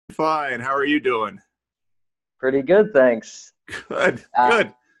Fine. How are you doing? Pretty good, thanks. Good, Uh,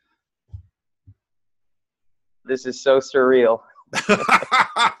 good. this is so surreal.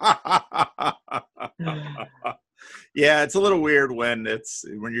 Yeah, it's a little weird when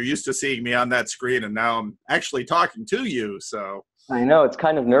you're used to seeing me on that screen and now I'm actually talking to you. So I know it's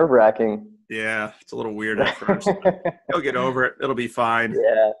kind of nerve-wracking. yeah, it's a little weird at first, but you'll get over it. It'll be fine.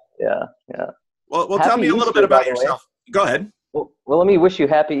 Yeah, yeah, yeah. Well, tell Happy me a little bit Easter, by about the way. yourself. Go ahead. Well, let me wish you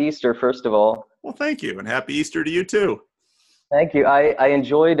happy Easter, first of all. Well, thank you, and happy Easter to you too. Thank you. I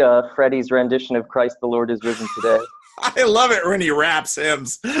enjoyed Freddie's rendition of Christ the Lord is risen today. I love it when he raps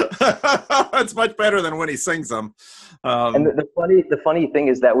hymns. It's much better than when he sings them. And Um, the funny thing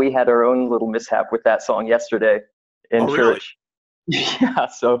is that we had our own little mishap with that song yesterday in oh, really? church. Yeah,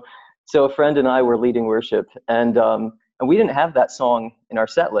 so a friend and I were leading worship, and we didn't have that song in our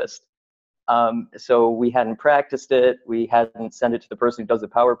set list. So we hadn't practiced it. We hadn't sent it to the person who does the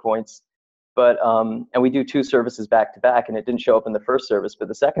PowerPoints. And we do two services back to back, and it didn't show up in the first service, but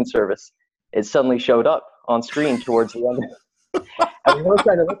the second service, it suddenly showed up on screen towards the end. And we were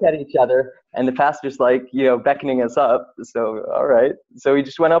trying to look at each other, and the pastor's like, beckoning us up. So, all right. So we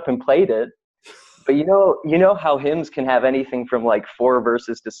just went up and played it. But you know how hymns can have anything from like 4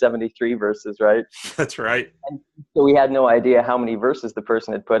 verses to 73 verses, right? That's right. And so we had no idea how many verses the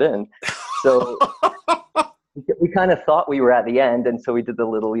person had put in. So we kind of thought we were at the end, and so we did the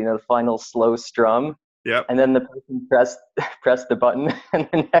little, final slow strum, Yep. and then the person pressed the button, and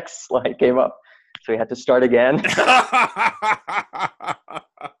the next slide came up. So we had to start again,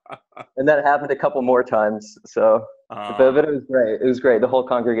 and that happened a couple more times. So, but it was great. It was great. The whole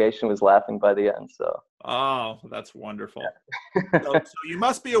congregation was laughing by the end. So. Oh, that's wonderful. Yeah. So you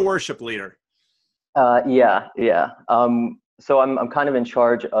must be a worship leader. Yeah, yeah. So I'm kind of in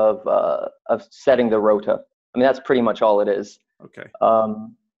charge of setting the rota. I mean, that's pretty much all it is. Okay.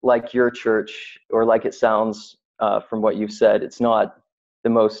 Like your church, or like it sounds from what you've said, it's not the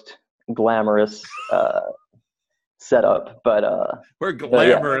most glamorous setup, We're but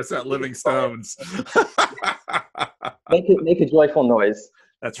yeah, glamorous at Living Stones. make a joyful noise.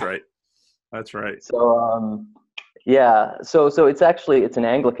 That's right. That's right. So yeah, so it's an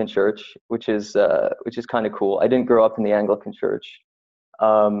Anglican church, which is kind of cool. I didn't grow up in the Anglican church,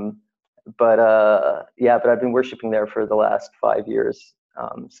 um, but I've been worshiping there for the last 5 years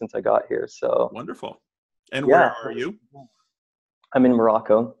since I got here. So Wonderful. And yeah, where are you? I'm in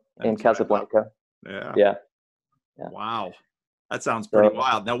Morocco, in That's what I thought. Casablanca. Yeah. Yeah, yeah. Wow. That sounds pretty So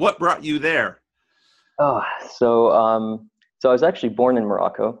wild. Now, what brought you there? oh, so I was actually born in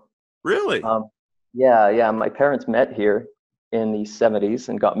Morocco. Really? Um, yeah, yeah. My parents met here in the 70s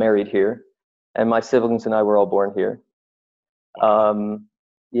and got married here, and my siblings and I were all born here. Wow.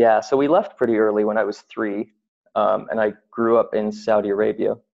 Yeah, so we left pretty early when I was 3, and I grew up in Saudi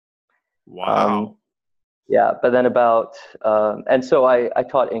Arabia. Um, Wow. yeah, but then and so I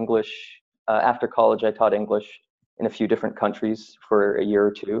taught English after college. I taught English in a few different countries for a year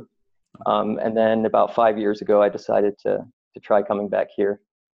or two, and then about 5 years ago, I decided to try coming back here,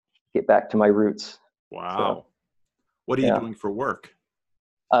 get back to my roots. So Wow. What are you yeah, doing for work?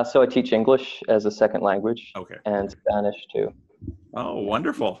 so I teach English as a second language Okay. and Spanish too. Oh,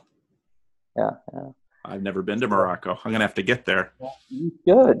 wonderful. Yeah, yeah. I've never been to So, Morocco. I'm gonna have to get there.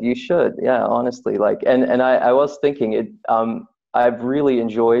 you should. Yeah, honestly, and I was thinking it. I've really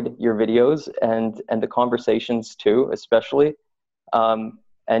enjoyed your videos and the conversations too, especially.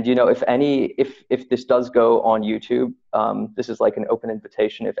 And if this does go on YouTube, this is like an open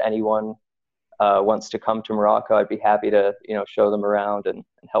invitation. If anyone wants to come to Morocco, I'd be happy to show them around and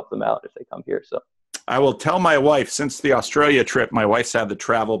help them out if they come here. So I will tell my wife, since the Australia trip, my wife's had the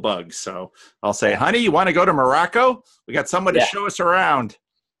travel bug. So I'll say, honey, you want to go to Morocco? We got someone to yeah, show us around.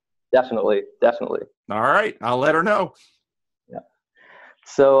 definitely, definitely. All right. I'll let her know. Yeah.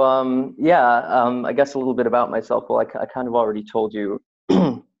 So yeah, I guess a little bit about myself. Well, I kind of already told you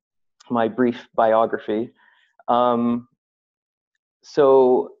my brief biography. Um,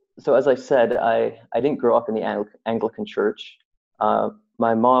 so as I said, I didn't grow up in the Anglican Church.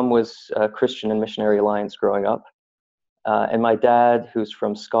 My mom was a Christian in Missionary Alliance growing up, and my dad, who's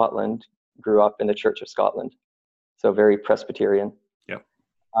from Scotland, grew up in the Church of Scotland, so very Presbyterian. Yep.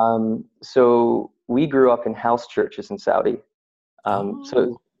 So we grew up in house churches in Saudi.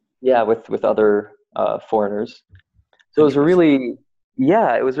 Oh, Yeah, with other foreigners. So interesting.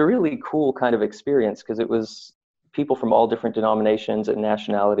 it was a really cool kind of experience because it was people from all different denominations and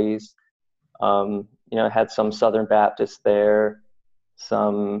nationalities. I had some Southern Baptists there,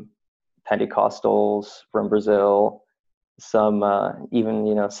 some Pentecostals from Brazil, some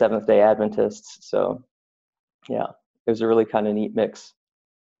even Seventh Day Adventists. So yeah, it was a really kind of neat mix.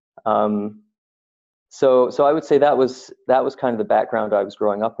 So I would say that was kind of the background I was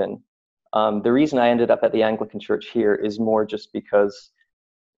growing up in. The reason I ended up at the Anglican Church here is more just because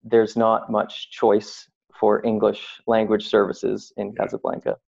there's not much choice for English language services in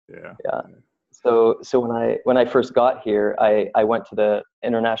Casablanca. Yeah. Yeah. So when I first got here, I went to the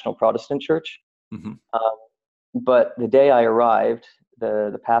International Protestant Church. Mm-hmm. But the day I arrived,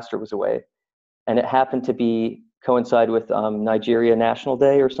 the pastor was away, and it happened to coincide with Nigeria National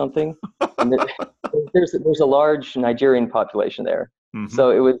Day or something. And there's a large Nigerian population there, Mm-hmm.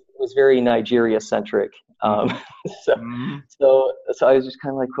 so it was very Nigeria centric. Mm-hmm. So I was just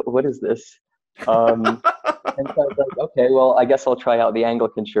kind of like, what is this? And so I was like, okay, well, I guess I'll try out the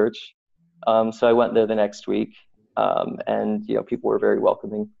Anglican Church. So I went there the next week, and people were very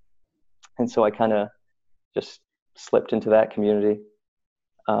welcoming, and so I kind of just slipped into that community.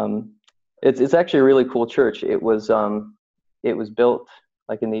 It's actually a really cool church. It was built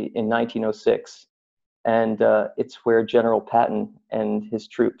like in 1906, and it's where General Patton and his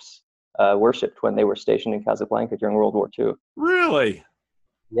troops worshipped when they were stationed in Casablanca during World War II. Really?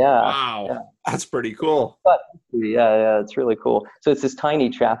 Yeah. Wow. Yeah. That's pretty cool. Yeah, it's really cool. So it's this tiny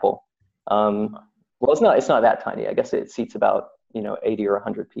chapel. Well, it's not that tiny. I guess it seats about 80 or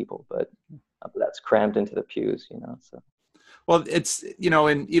 100 people, but that's crammed into the pews. So. Well, it's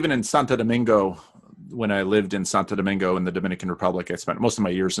even in Santo Domingo, when I lived in Santo Domingo in the Dominican Republic, I spent most of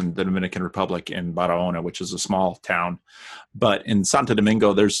my years in the Dominican Republic in Barahona, which is a small town. But in Santo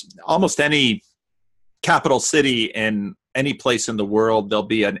Domingo, there's almost any capital city in any place in the world, there'll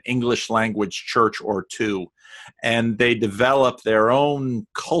be an English language church or two. And they develop their own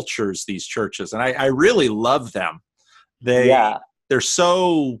cultures, these churches. And I really love them. They're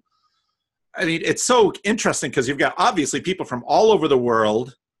so, it's so interesting because you've got obviously people from all over the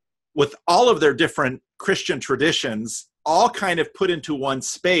world with all of their different Christian traditions, all kind of put into one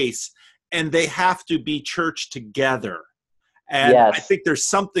space, and they have to be church together. And I think there's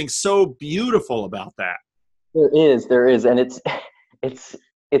something so beautiful about that. There is, and it's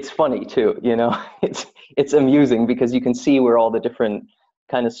funny too. It's amusing because you can see where all the different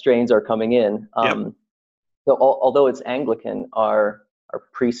kind of strains are coming in. So although it's Anglican, our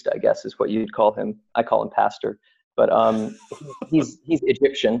priest, I guess, is what you'd call him. I call him pastor, but he's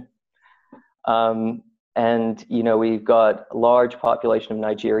Egyptian, and we've got a large population of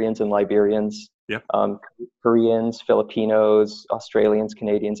Nigerians and Liberians, Koreans, Filipinos, Australians,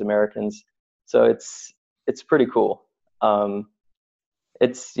 Canadians, Americans. So it's pretty cool.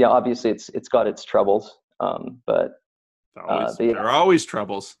 Obviously it's got its troubles, but there are always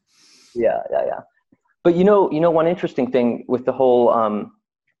troubles. Yeah. But one interesting thing with the whole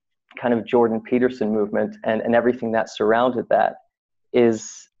kind of Jordan Peterson movement and everything that surrounded that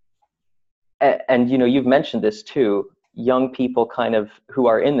is, and you've mentioned this too, young people kind of who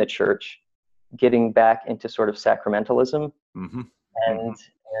are in the church getting back into sort of sacramentalism,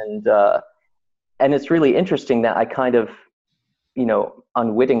 and it's really interesting that I kind of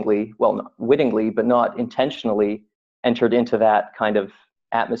unwittingly, well, not wittingly, but not intentionally, entered into that kind of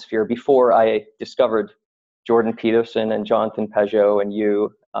atmosphere before I discovered Jordan Peterson and Jonathan Peugeot and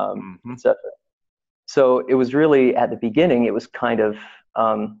you, etc. So it was really, at the beginning, it was kind of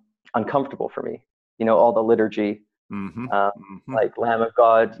uncomfortable for me. All the liturgy, like Lamb of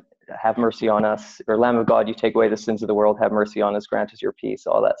God, have mercy on us, or Lamb of God, you take away the sins of the world, have mercy on us, grant us your peace,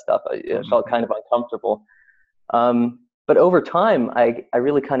 all that stuff. It felt kind of uncomfortable. But over time, I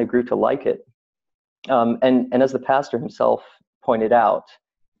really kind of grew to like it. And as the pastor himself pointed out,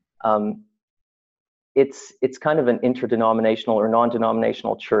 it's kind of an interdenominational or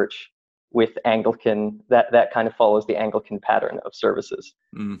non-denominational church with Anglican that kind of follows the Anglican pattern of services.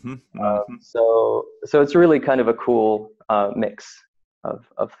 So it's really kind of a cool mix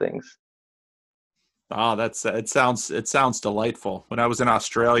of things. Oh, it sounds delightful. When I was in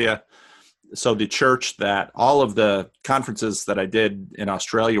Australia, so the church that all of the conferences that I did in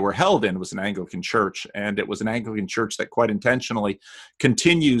Australia were held in was an Anglican church, and it was an Anglican church that quite intentionally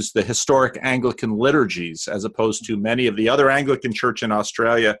continues the historic Anglican liturgies, as opposed to many of the other Anglican church in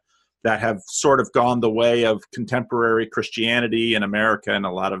Australia that have sort of gone the way of contemporary Christianity in America and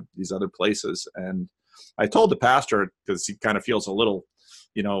a lot of these other places. And I told the pastor, because he kind of feels a little,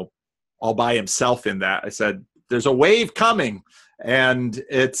 all by himself in that, I said, there's a wave coming, and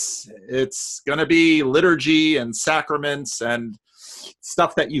it's going to be liturgy and sacraments and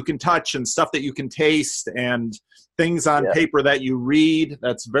stuff that you can touch and stuff that you can taste and things on paper that you read.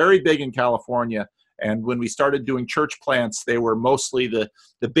 That's very big in California. And when we started doing church plants, they were mostly the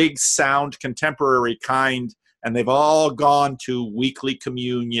big sound contemporary kind, and they've all gone to weekly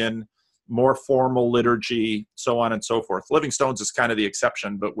communion more formal liturgy, so on and so forth. Living Stones is kind of the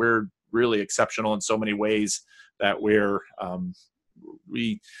exception, but we're really exceptional in so many ways that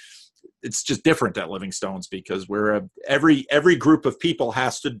it's just different at Living Stones, because every group of people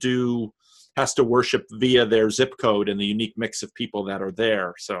has to worship via their zip code and the unique mix of people that are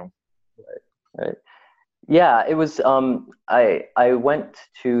there. So, right. Yeah, it was. I went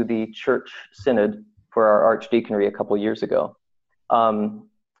to the church synod for our archdeaconry a couple years ago,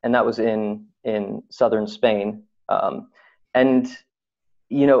 and that was in southern Spain. And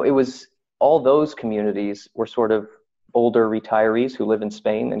it was all those communities were sort of older retirees who live in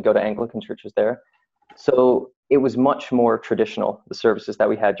Spain and go to Anglican churches there. So it was much more traditional, the services that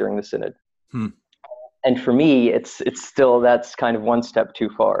we had during the synod. And for me, it's still, that's kind of one step too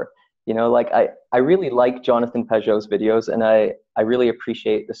far. Like I really like Jonathan Pageau's videos, and I really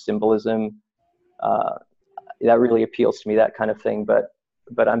appreciate the symbolism. That really appeals to me, that kind of thing. But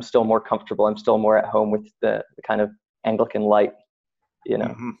I'm still more comfortable. I'm still more at home with the kind of Anglican light,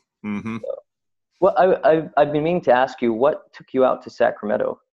 So, well, I've been meaning to ask you, what took you out to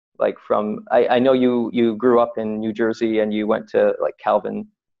Sacramento? Like I know you grew up in New Jersey and you went to like Calvin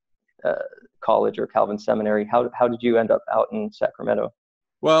College or Calvin Seminary. How did you end up out in Sacramento?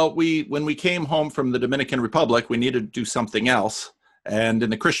 Well, when we came home from the Dominican Republic, we needed to do something else. And in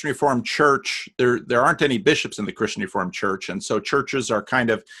the Christian Reformed Church, there aren't any bishops in the Christian Reformed Church. And so churches are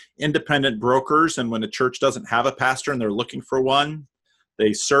kind of independent brokers. And when a church doesn't have a pastor and they're looking for one,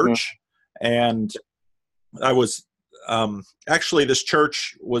 they search. And I was actually, this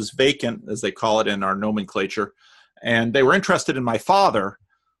church was vacant, as they call it in our nomenclature. And they were interested in my father,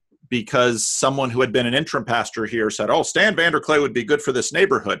 because someone who had been an interim pastor here said, "Oh, Stan Vanderklay would be good for this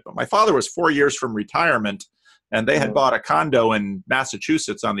neighborhood." But my father was 4 years from retirement, and they had bought a condo in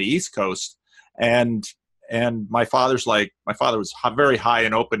Massachusetts on the East Coast. And my father was very high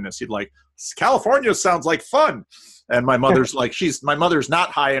in openness. He'd like, "California sounds like fun." And my mother's like, my mother's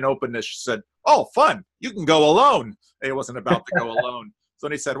not high in openness. She said, "Oh, fun. You can go alone." And he wasn't about to go alone. So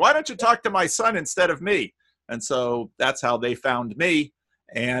then he said, "Why don't you talk to my son instead of me?" And so that's how they found me.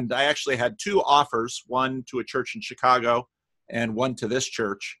 And I actually had two offers, one to a church in Chicago and one to this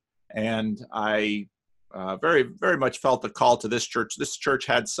church. And I very, very much felt the call to this church. This church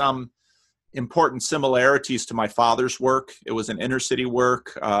had some important similarities to my father's work. It was an inner city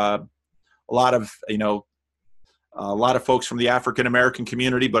work. A lot of folks from the African American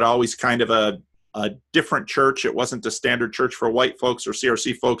community, but always kind of a different church. It wasn't a standard church for white folks or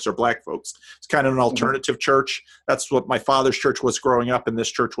CRC folks or black folks. It's kind of an alternative church. That's what my father's church was growing up, and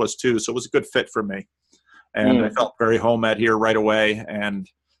this church was too. So it was a good fit for me. And I felt very home at here right away. And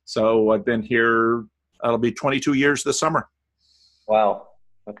so I've been here, it'll be 22 years this summer. Wow.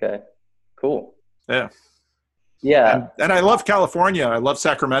 Okay. Cool. Yeah. Yeah. And I love California. I love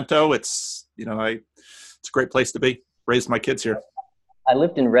Sacramento. It's, it's a great place to be. Raised my kids here. I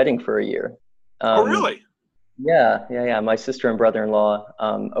lived in Redding for a year. Oh, really? Yeah. My sister and brother-in-law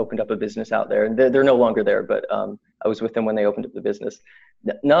opened up a business out there. They're no longer there, but I was with them when they opened up the business.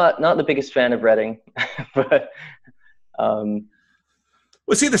 Not the biggest fan of Redding, but well,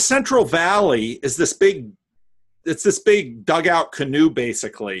 see, the Central Valley is this big dugout canoe,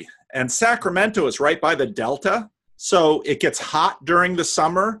 basically. And Sacramento is right by the Delta. So it gets hot during the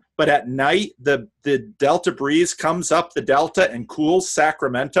summer, but at night, the Delta breeze comes up the Delta and cools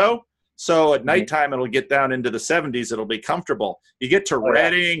Sacramento. So at nighttime, it'll get down into the 70s. It'll be comfortable. You get to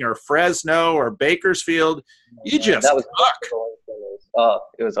Redding or Fresno or Bakersfield, you just suck. Oh,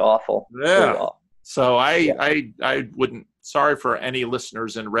 it was awful. Yeah. Awful. So I wouldn't, sorry for any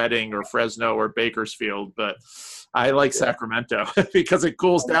listeners in Redding or Fresno or Bakersfield, but I like Sacramento because it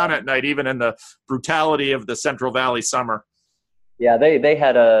cools down at night, even in the brutality of the Central Valley summer. Yeah, they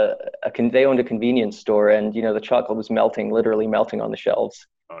had they owned a convenience store, and the chocolate was literally melting on the shelves.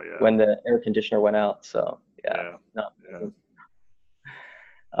 Oh, yeah. When the air conditioner went out. So yeah.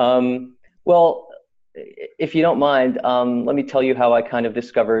 Well, if you don't mind, let me tell you how I kind of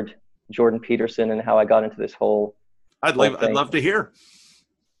discovered Jordan Peterson and how I got into this whole. I'd love to hear.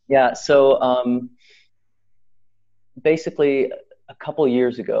 Yeah. So basically, a couple of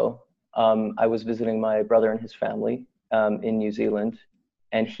years ago, I was visiting my brother and his family in New Zealand,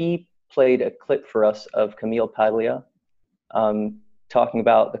 and he played a clip for us of Camille Paglia talking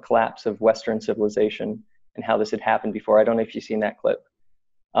about the collapse of Western civilization and how this had happened before. I don't know if you've seen that clip,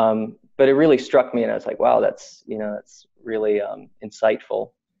 but it really struck me, and I was like, wow, that's really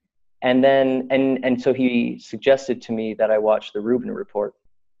insightful. And then and so he suggested to me that I watch the Rubin Report.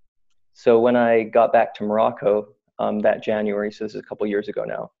 So when I got back to Morocco that January, so this is a couple years ago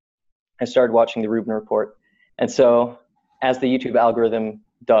now, I started watching the Rubin Report. And so, as the YouTube algorithm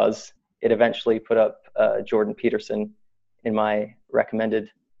does, it eventually put up Jordan Peterson in my recommended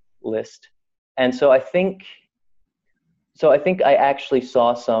list. And so I think I actually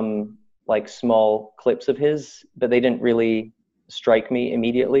saw some like small clips of his, but they didn't really strike me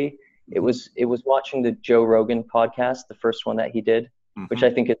immediately. It was watching the Joe Rogan podcast, the first one that he did, which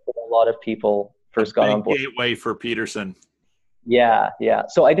I think is what a lot of people first got on board. Gateway for Peterson. Yeah.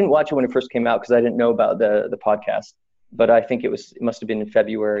 So I didn't watch it when it first came out because I didn't know about the podcast, but I think it must have been in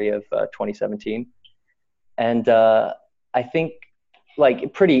February of 2017. And I think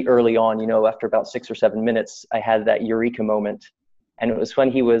like pretty early on, you know, after about 6 or 7 minutes, I had that eureka moment. And it was when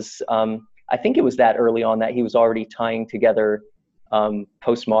he was, I think it was that early on that he was already tying together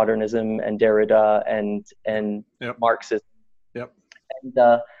postmodernism and Derrida and Marxism. Yep.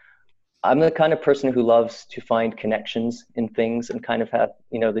 And I'm the kind of person who loves to find connections in things and kind of have,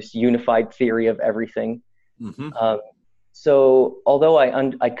 you know, this unified theory of everything. So although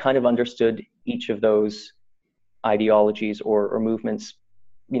I kind of understood each of those ideologies or movements,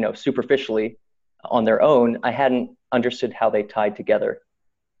 you know, superficially on their own, I hadn't understood how they tied together.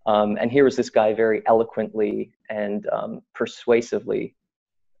 And here was this guy very eloquently and persuasively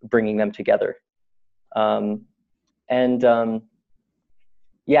bringing them together. And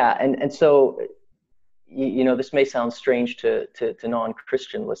so, you know, this may sound strange to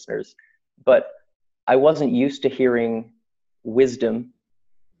non-Christian listeners, but I wasn't used to hearing wisdom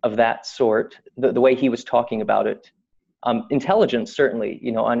of that sort, the way he was talking about it. Intelligence, certainly,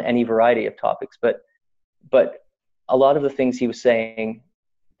 you know, on any variety of topics, but a lot of the things he was saying,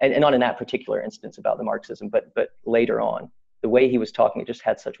 and not in that particular instance about the Marxism, but later on, the way he was talking, it just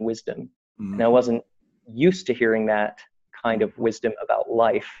had such wisdom. And I wasn't used to hearing that kind of wisdom about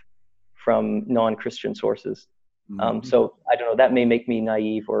life from non-Christian sources. So I don't know, that may make me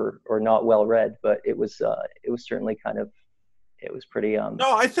naive or not well read, but it was certainly kind of, it was pretty.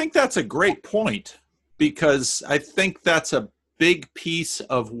 No, I think that's a great point, because I think that's a big piece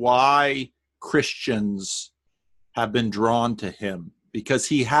of why Christians have been drawn to him, because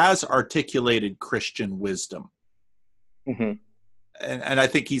he has articulated Christian wisdom. And I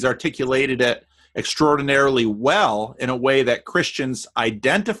think he's articulated it extraordinarily well in a way that Christians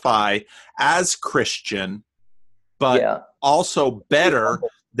identify as Christian, but also better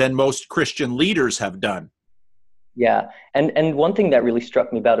than most Christian leaders have done. Yeah. And one thing that really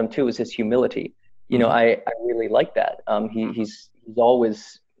struck me about him too was his humility. You know, I really like that. He's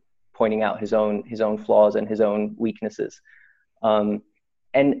always pointing out his own flaws and his own weaknesses. And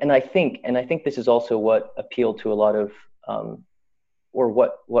I think this is also what appealed to a lot of, or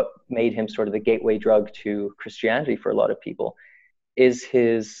what made him sort of the gateway drug to Christianity for a lot of people, is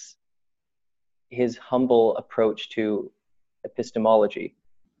his humble approach to epistemology,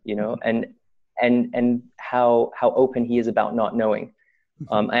 you know, and how open he is about not knowing.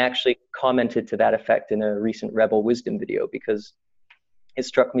 I actually commented to that effect in a recent Rebel Wisdom video, because it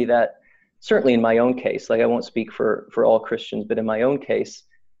struck me that certainly in my own case, like I won't speak for all Christians, but in my own case,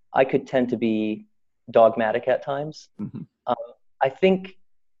 I could tend to be dogmatic at times. I think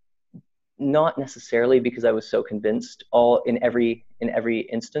not necessarily because I was so convinced in every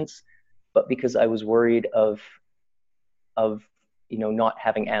instance, but because I was worried of you know, not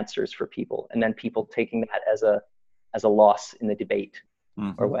having answers for people, and then people taking that as a loss in the debate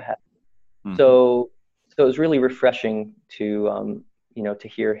or what have you. So it was really refreshing to you know, to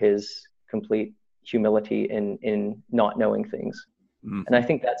hear his complete humility in not knowing things. And I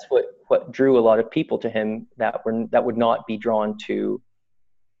think that's what drew a lot of people to him that would not be drawn to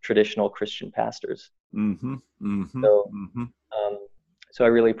traditional Christian pastors. So I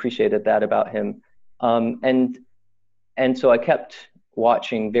really appreciated that about him. And so I kept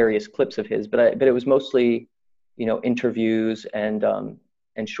watching various clips of his, but it was mostly, you know, interviews and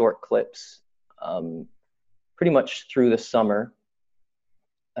short clips, pretty much through the summer.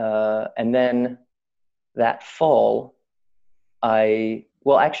 And then that fall,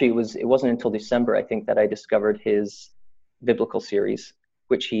 actually it wasn't until December, I think, that I discovered his biblical series,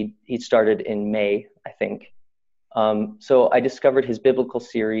 which he started in May, I think. So I discovered his biblical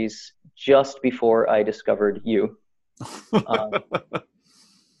series just before I discovered you.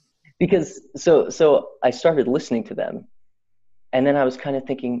 Because so I started listening to them, and then I was kind of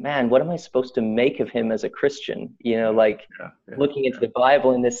thinking, man, what am I supposed to make of him as a Christian? You know, like looking into the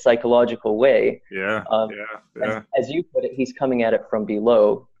Bible in this psychological way. As you put it, he's coming at it from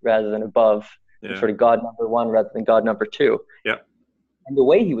below rather than above, sort of God number one rather than God number two. And the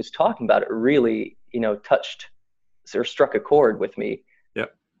way he was talking about it really, you know, touched or struck a chord with me.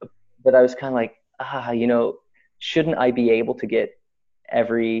 But I was kind of like, you know, shouldn't I be able to get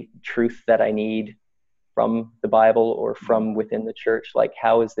every truth that I need from the Bible or from within the church. Like,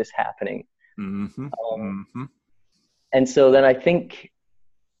 how is this happening? Mm-hmm. Mm-hmm. And so then I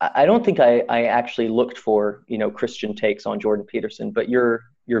don't think I actually looked for, Christian takes on Jordan Peterson, but your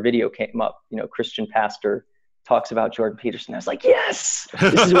video came up, Christian pastor talks about Jordan Peterson. I was like, yes,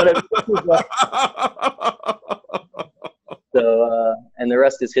 this is what I'm looking for. So, and the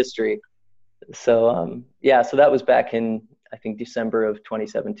rest is history. So, so that was back in, I think, December of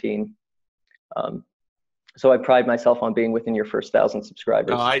 2017. So I pride myself on being within your first 1,000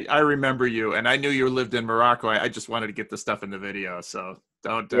 subscribers. No, I remember you, and I knew you lived in Morocco. I just wanted to get the stuff in the video, so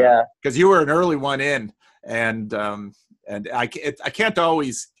don't. Because you were an early one in, and I can't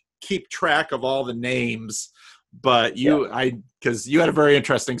always keep track of all the names, but because you had a very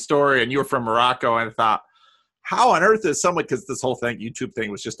interesting story, and you were from Morocco, and I thought, how on earth is someone? Because this whole YouTube thing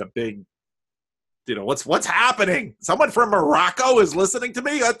was just a big. What's happening? Someone from Morocco is listening to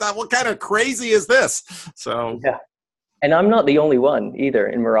me? I thought, what kind of crazy is this? So yeah. And I'm not the only one either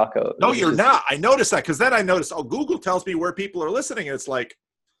in Morocco. No, you're not. I noticed that because then I noticed, Google tells me where people are listening. And it's like,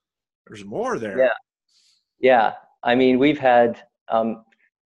 there's more there. Yeah. Yeah. I mean, we've had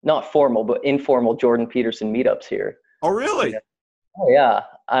not formal, but informal Jordan Peterson meetups here. Oh, really? Oh, yeah.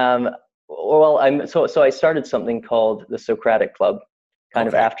 Well, so I started something called the Socratic Club, kind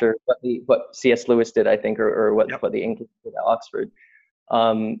of after what C.S. Lewis did, I think, or what the English did at Oxford.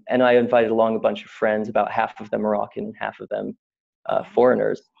 And I invited along a bunch of friends, about half of them Moroccan and half of them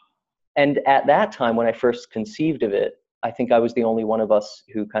foreigners. And at that time, when I first conceived of it, I think I was the only one of us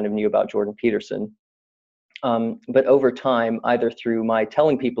who kind of knew about Jordan Peterson. But over time, either through my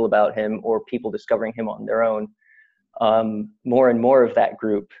telling people about him or people discovering him on their own, more and more of that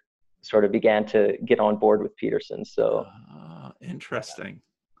group sort of began to get on board with Peterson. So interesting.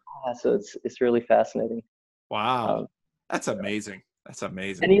 So it's really fascinating. Wow. That's amazing. That's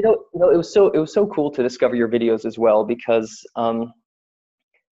amazing. And it was so cool to discover your videos as well, because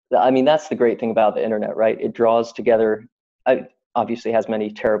I mean, that's the great thing about the internet, right? It draws together, obviously has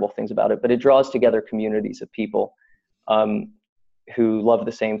many terrible things about it, but it draws together communities of people who love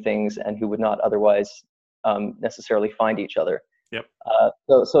the same things and who would not otherwise necessarily find each other. Yep.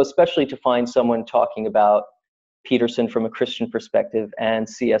 So especially to find someone talking about Peterson from a Christian perspective, and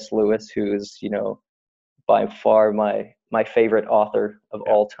C.S. Lewis, who's, by far my favorite author of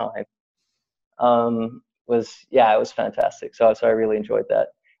all time, it was fantastic. So I really enjoyed that.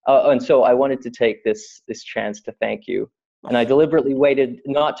 And so I wanted to take this chance to thank you. And I deliberately waited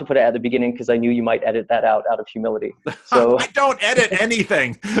not to put it at the beginning because I knew you might edit that out of humility. So I don't edit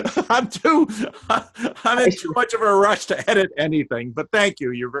anything. I'm in too much of a rush to edit anything. But thank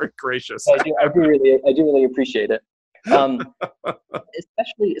you. You're very gracious. I do really appreciate it.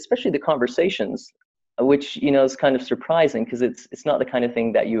 Especially the conversations, which is kind of surprising because it's not the kind of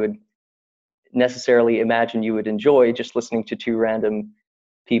thing that you would necessarily imagine you would enjoy just listening to two random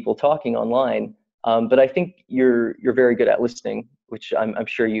people talking online. But I think you're very good at listening, which I'm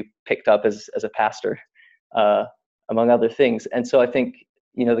sure you picked up as a pastor, among other things. And so I think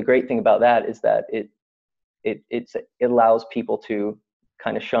the great thing about that is that it allows people to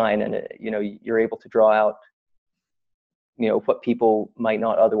kind of shine, and you're able to draw out what people might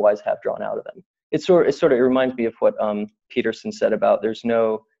not otherwise have drawn out of them. It reminds me of what Peterson said about there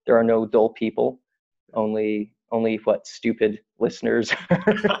are no dull people, only stupid listeners,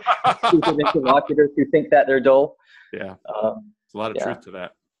 stupid interlocutors who think that they're dull. Yeah, there's a lot of truth to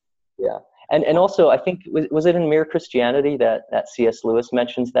that. Yeah, and also I think was it in Mere Christianity that C.S. Lewis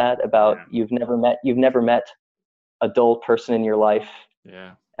mentions that about you've never met a dull person in your life.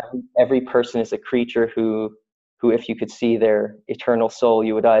 Yeah, every person is a creature who if you could see their eternal soul,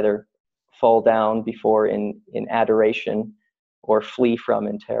 you would either fall down before in adoration or flee from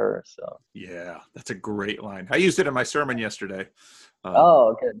in terror. So yeah, that's a great line. I used it in my sermon yesterday.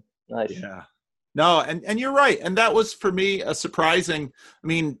 Good. Nice. Yeah. No, and you're right. And that was for me a surprising, I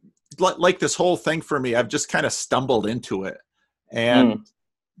mean, like this whole thing for me, I've just kind of stumbled into it. And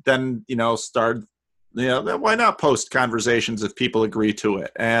then, started, why not post conversations if people agree to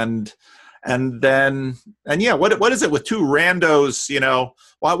it? And what is it with two randos,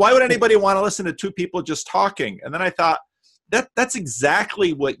 why would anybody want to listen to two people just talking? And then I thought, that's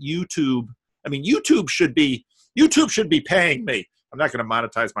exactly what YouTube should be paying me. I'm not going to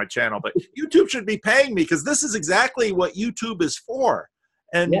monetize my channel, but YouTube should be paying me because this is exactly what YouTube is for.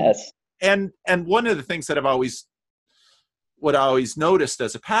 And yes. And one of the things that I always noticed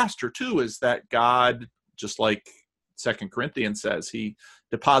as a pastor too is that God, just like 2 Corinthians says, he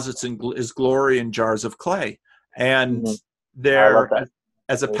deposits his glory in jars of clay. And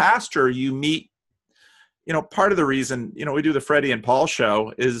as a pastor, you meet, part of the reason, we do the Freddie and Paul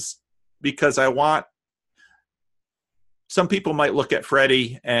show is because I want some people might look at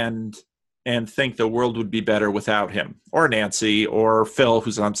Freddie and think the world would be better without him, or Nancy, or Phil,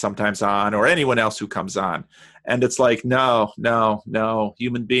 who's sometimes on, or anyone else who comes on. And it's like, no, no, no.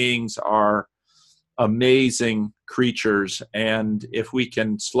 Human beings are amazing creatures, and if we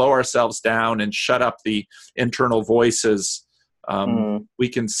can slow ourselves down and shut up the internal voices, we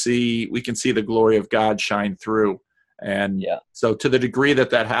can see the glory of God shine through. And so, to the degree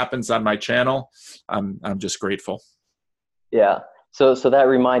that happens on my channel, I'm just grateful. Yeah. So that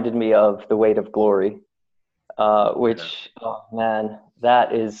reminded me of The Weight of Glory, which, oh man,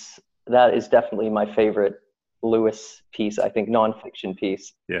 that is definitely my favorite Lewis piece, I think, nonfiction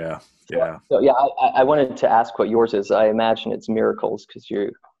piece. Yeah. So I wanted to ask what yours is. I imagine it's Miracles, because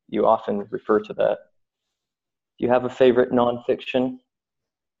you often refer to that. Do you have a favorite nonfiction?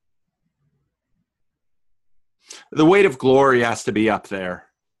 The Weight of Glory has to be up there.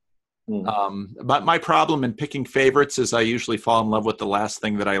 But my problem in picking favorites is I usually fall in love with the last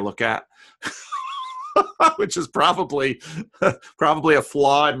thing that I look at, which is probably a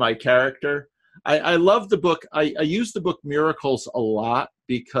flaw in my character. I love the book. I use the book Miracles a lot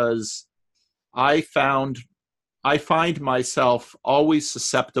because I find myself always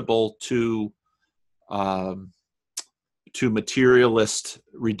susceptible to materialist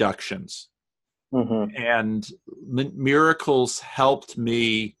reductions. And Miracles helped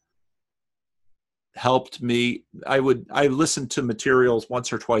me. I listen to materials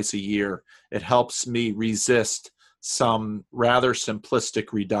once or twice a year. It helps me resist some rather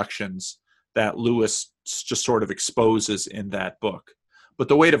simplistic reductions that Lewis just sort of exposes in that book. But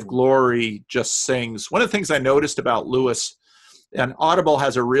The Weight of Glory just sings. One of the things I noticed about Lewis, and Audible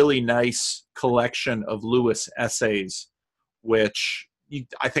has a really nice collection of Lewis essays, which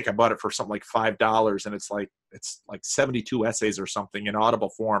I think I bought it for something like $5, and it's like 72 essays or something in Audible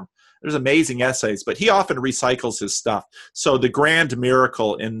form. There's amazing essays, but he often recycles his stuff. So the grand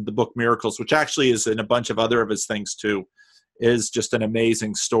miracle in the book Miracles, which actually is in a bunch of other of his things too, is just an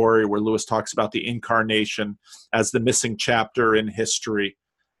amazing story where Lewis talks about the incarnation as the missing chapter in history,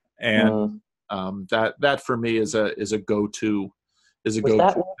 and that for me is a go-to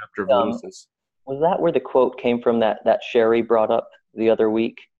chapter of Lewis's. Was that where the quote came from that Sherry brought up the other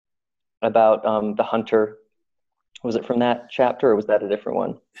week about the hunter? Was it from that chapter, or was that a different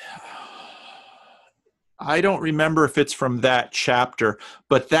one? I don't remember if it's from that chapter,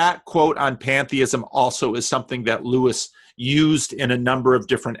 but that quote on pantheism also is something that Lewis used in a number of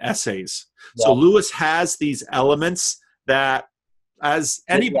different essays. Yeah. So Lewis has these elements that, as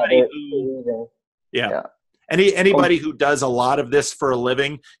anybody anybody who does a lot of this for a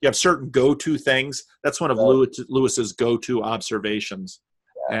living, you have certain go-to things. That's one of Lewis's go-to observations.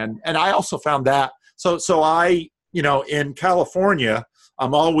 Yeah. And I also found that. So I, in California,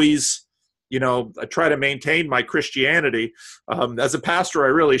 I'm always, I try to maintain my Christianity. As a pastor, I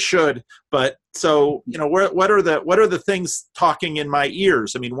really should. But so, what are the things talking in my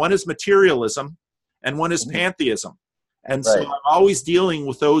ears? I mean, one is materialism and one is pantheism. And so I'm always dealing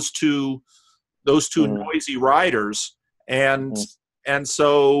with those two noisy riders. And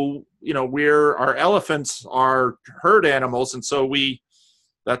so, our elephants are herd animals. And so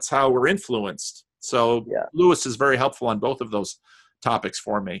that's how we're influenced. So Lewis is very helpful on both of those topics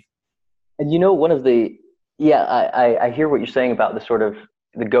for me. And one of the, I hear what you're saying about the sort of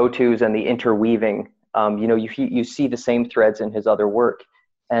the go-tos and the interweaving. You see the same threads in his other work.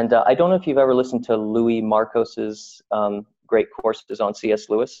 And I don't know if you've ever listened to Louis Marcos's great courses on C.S.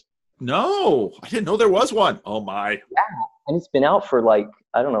 Lewis. No, I didn't know there was one. Oh my. Yeah, and it's been out for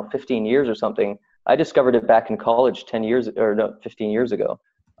 15 years or something. I discovered it back in college 15 years ago.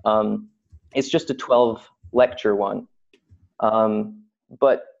 It's just a 12 lecture one.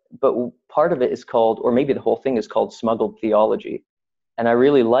 But part of it is called, or maybe the whole thing is called, Smuggled Theology. And I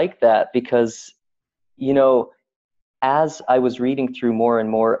really like that because, as I was reading through more and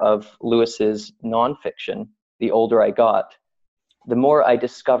more of Lewis's nonfiction, the older I got, the more I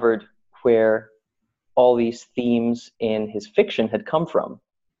discovered where all these themes in his fiction had come from.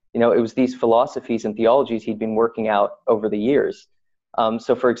 It was these philosophies and theologies he'd been working out over the years.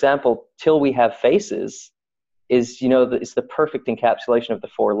 So, for example, Till We Have Faces is, it's the perfect encapsulation of the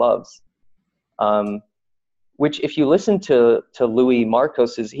four loves, which if you listen to Louis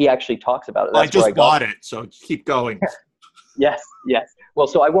Marcos's, he actually talks about it. That's I just bought it, so keep going. Yes. Well,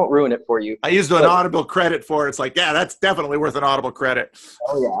 so I won't ruin it for you. I used an Audible credit for it. It's like, that's definitely worth an Audible credit.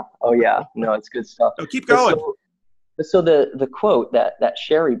 Oh yeah. No, it's good stuff. So keep going. So the quote that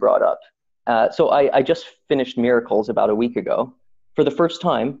Sherry brought up. So I just finished Miracles about a week ago for the first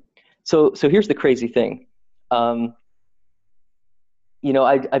time. So here's the crazy thing. I've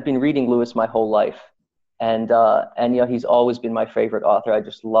been reading Lewis my whole life, And he's always been my favorite author. I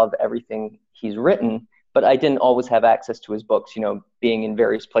just love everything he's written, but I didn't always have access to his books, being in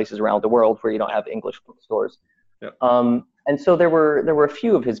various places around the world where you don't have English bookstores. Yep. And so there were a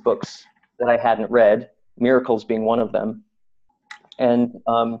few of his books that I hadn't read, Miracles being one of them. And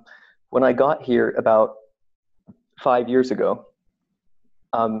when I got here about 5 years ago,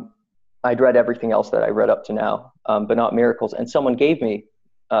 I'd read everything else that I read up to now, but not Miracles. And someone gave me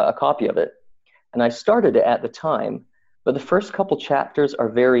a copy of it. And I started it at the time, but the first couple chapters are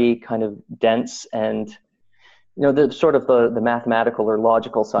very kind of dense and, the sort of the mathematical or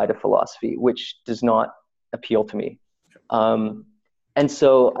logical side of philosophy, which does not appeal to me. And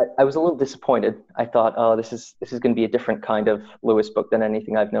so I was a little disappointed. I thought, oh, this is going to be a different kind of Lewis book than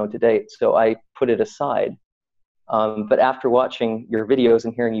anything I've known to date. So I put it aside. But after watching your videos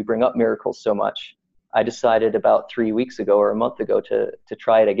and hearing you bring up Miracles so much, I decided about 3 weeks ago or a month ago to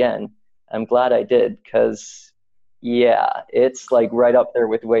try it again. I'm glad I did, because it's like right up there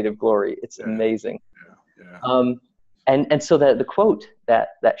with Weight of Glory. It's amazing. Yeah. And so the quote that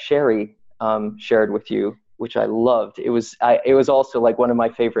Sherry shared with you, which I loved, it was also like one of my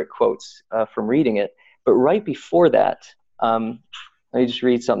favorite quotes from reading it. But right before that, let me just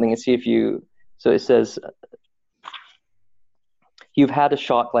read something and see if you. So it says, "You've had a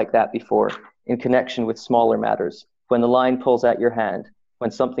shock like that before, in connection with smaller matters, when the line pulls at your hand, when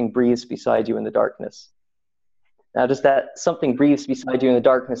something breathes beside you in the darkness." Now, does that "something breathes beside you in the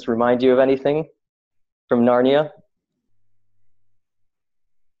darkness" remind you of anything from Narnia?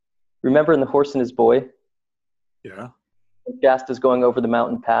 Remember in The Horse and His Boy? Yeah. Shasta's going over the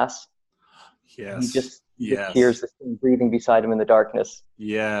mountain pass. Yes. He just hears this thing breathing beside him in the darkness.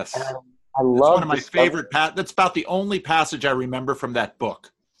 Yes. And I love. That's one of my favorite. That's about the only passage I remember from that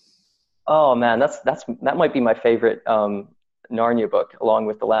book. Oh man, that might be my favorite Narnia book, along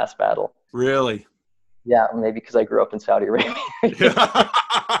with The Last Battle. Really? Yeah, maybe because I grew up in Saudi Arabia.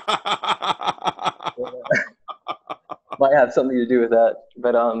 Might have something to do with that.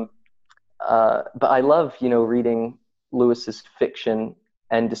 But I love, reading Lewis's fiction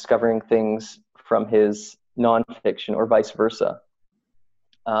and discovering things from his nonfiction, or vice versa.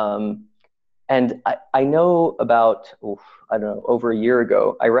 And I know about, I don't know, over a year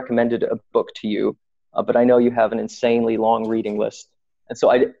ago, I recommended a book to you, but I know you have an insanely long reading list. And so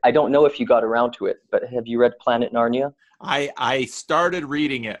I don't know if you got around to it, but have you read Planet Narnia? I started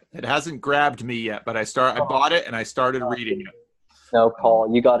reading it. It hasn't grabbed me yet, but I bought it and I started reading it. No,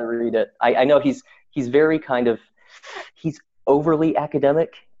 Paul, you got to read it. I know he's very he's overly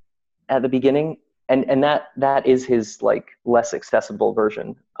academic at the beginning, and that is his like less accessible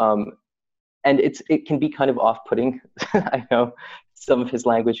version. And it can be kind of off-putting. I know some of his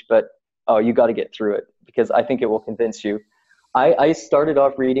language, but you got to get through it, because I think it will convince you. I started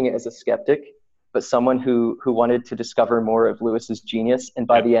off reading it as a skeptic, but someone who wanted to discover more of Lewis's genius, and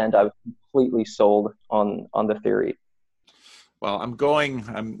by the end, I was completely sold on the theory. Well, I've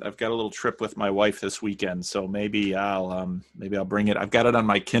got a little trip with my wife this weekend, so maybe I'll bring it. I've got it on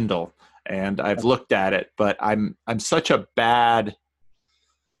my Kindle and I've looked at it, but I'm such a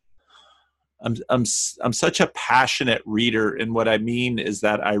passionate reader, and what I mean is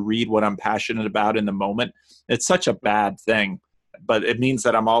that I read what I'm passionate about in the moment. It's such a bad thing, but it means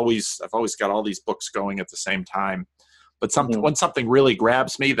that I've always got all these books going at the same time. But when something really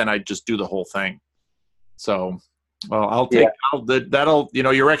grabs me, then I just do the whole thing. So, well, I'll take that'll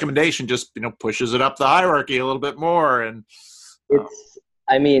your recommendation just pushes it up the hierarchy a little bit more, and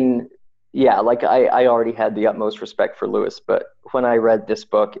like I already had the utmost respect for Lewis, but when I read this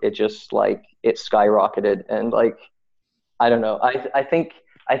book, it just it skyrocketed, and I don't know. I think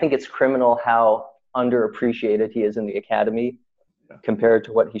it's criminal how underappreciated he is in the academy compared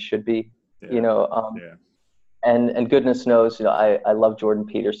to what he should be. And goodness knows, I love Jordan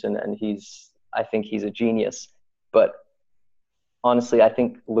Peterson, and I think he's a genius, but honestly, I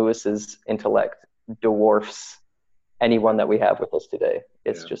think Lewis's intellect dwarfs anyone that we have with us today.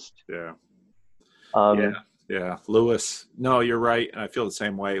 It's Lewis. No, you're right. And I feel the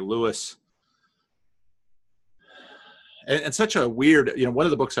same way. Lewis. And such a weird, one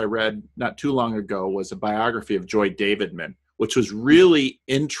of the books I read not too long ago was a biography of Joy Davidman, which was really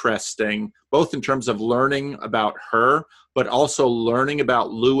interesting, both in terms of learning about her, but also learning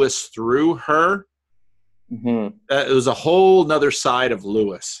about Lewis through her. Mm-hmm. It was a whole nother side of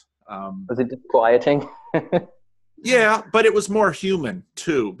Lewis. Was it disquieting? Yeah, but it was more human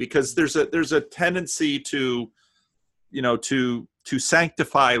too, because there's a tendency to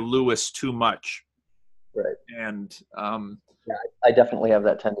sanctify Lewis too much. Right. And I definitely have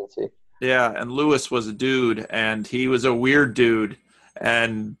that tendency. Yeah, and Lewis was a dude, and he was a weird dude,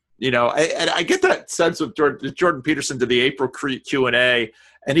 and I get that sense with Jordan Peterson to the April Q&A,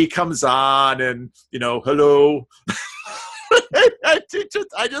 and he comes on and, hello.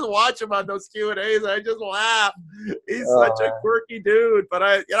 I just watch him on those Q&As and I just laugh. He's such a quirky dude, but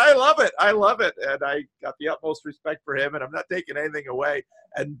I love it. I love it. And I got the utmost respect for him, and I'm not taking anything away.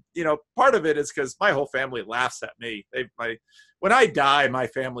 And, part of it is because my whole family laughs at me. When I die, my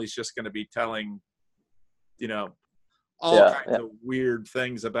family's just going to be telling, all kinds of weird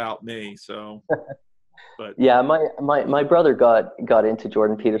things about me. So, but yeah, my brother got into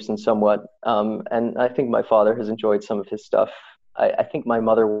Jordan Peterson somewhat, and I think my father has enjoyed some of his stuff. I think my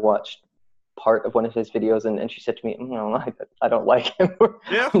mother watched part of one of his videos, and she said to me, "No, I don't like him."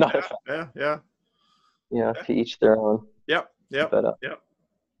 Yeah, I'm not a fan. Yeah. To each their own. Yep.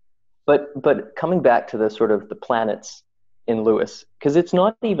 But coming back to the sort of the planets in Lewis, because it's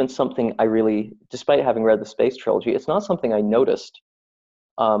not even something I really, despite having read the Space Trilogy, it's not something I noticed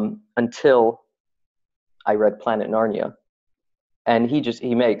until I read Planet Narnia. And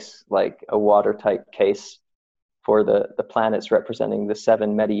he makes like a watertight case for the planets representing the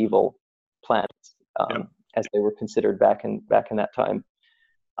 7 medieval planets as they were considered back in that time.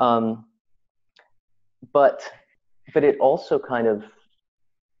 But it also kind of,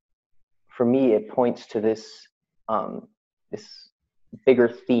 for me, it points to this bigger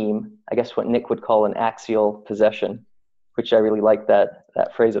theme, I guess what Nick would call an axial possession, which I really like that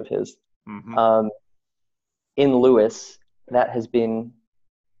phrase of his. Mm-hmm. In Lewis, that has been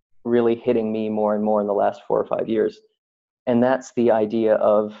really hitting me more and more in the last 4 or 5 years. And that's the idea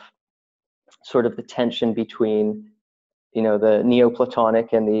of sort of the tension between, the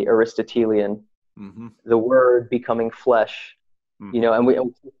Neoplatonic and the Aristotelian, mm-hmm. the word becoming flesh, mm-hmm. And we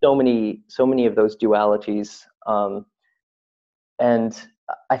so many of those dualities. And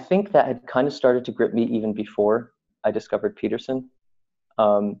I think that had kind of started to grip me even before I discovered Peterson.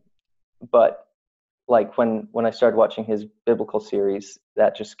 But like when I started watching his biblical series,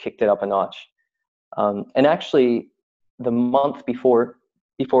 that just kicked it up a notch. And actually, the month before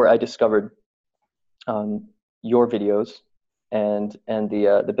I discovered your videos and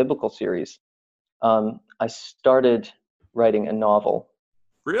the biblical series, I started writing a novel.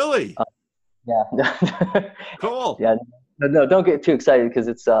 Really? Yeah. Cool. Yeah. No, don't get too excited because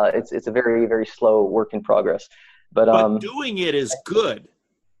it's a very, very slow work in progress. But doing it is good.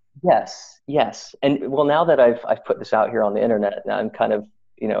 Yes. And well, now that I've put this out here on the internet, now I'm kind of,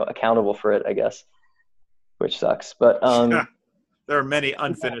 accountable for it, I guess, which sucks. But there are many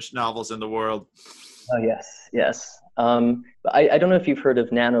unfinished novels in the world. Oh, yes. But I don't know if you've heard of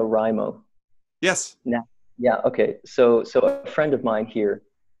NaNoWriMo. Yes. Yeah. Okay. So a friend of mine here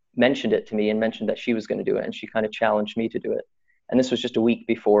mentioned it to me and mentioned that she was going to do it, and she kind of challenged me to do it. And this was just a week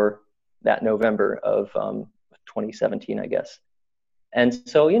before that November of 2017, I guess. And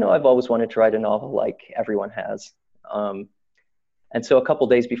so, I've always wanted to write a novel like everyone has. And so a couple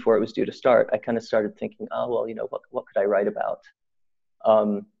days before it was due to start, I kind of started thinking, what could I write about?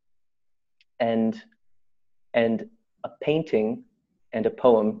 And a painting and a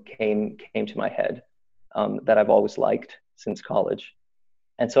poem came to my head that I've always liked since college.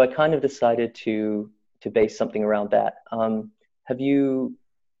 And so I kind of decided to base something around that.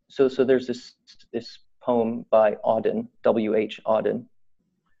 So there's this poem by Auden, W.H. Auden,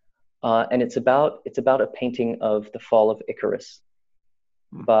 and it's about a painting of the fall of Icarus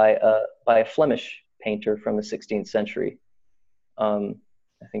by a Flemish painter from the 16th century, I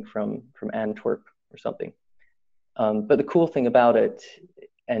think from Antwerp or something. But the cool thing about it,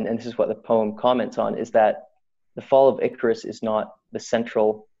 and this is what the poem comments on, is that the fall of Icarus is not the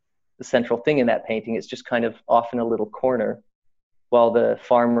central thing in that painting. It's just kind of off in a little corner while the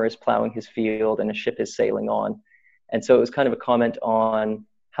farmer is plowing his field and a ship is sailing on. And so it was kind of a comment on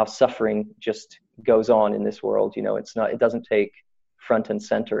how suffering just goes on in this world. It doesn't take front and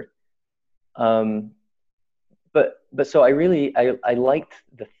center. But so I liked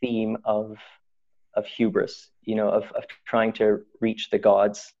the theme of hubris, of trying to reach the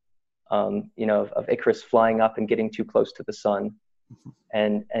gods, of Icarus flying up and getting too close to the sun.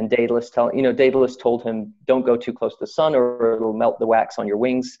 And Daedalus told him, don't go too close to the sun or it'll melt the wax on your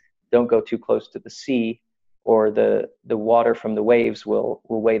wings. Don't go too close to the sea or the water from the waves will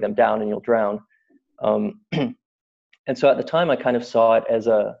weigh them down and you'll drown. And so at the time I kind of saw it as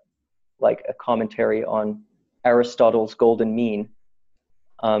a commentary on Aristotle's golden mean,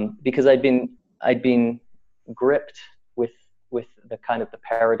 because I'd been gripped with the kind of the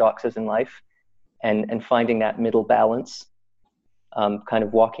paradoxes in life and finding that middle balance, kind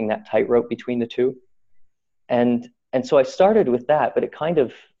of walking that tightrope between the two. And so I started with that, but it kind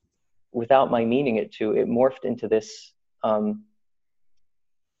of, without my meaning it to, it morphed into this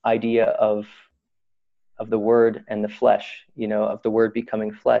idea of the word and the flesh, of the word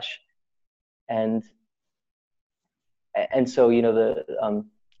becoming flesh. And so,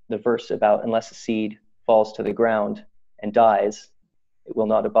 the verse about unless a seed falls to the ground and dies, it will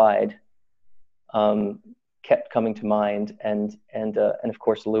not abide, kept coming to mind. And of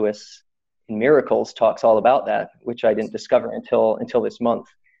course, Lewis in Miracles talks all about that, which I didn't discover until this month.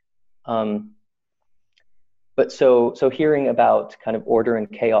 But so hearing about kind of order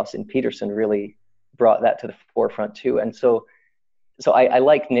and chaos in Peterson really brought that to the forefront too. And so I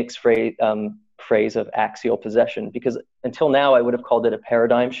like Nick's phrase of axial possession, because until now I would have called it a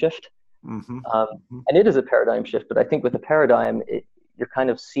paradigm shift. Mm-hmm. And it is a paradigm shift, but I think with a paradigm, you're kind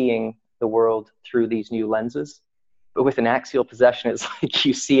of seeing the world through these new lenses. But with an axial possession, it's like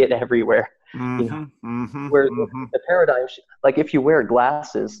you see it everywhere. Where the paradigm, like if you wear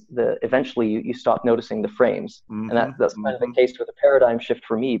glasses, eventually you stop noticing the frames, and that's kind of the case with a paradigm shift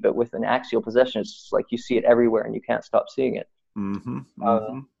for me. But with an axial possession, it's just like you see it everywhere and you can't stop seeing it.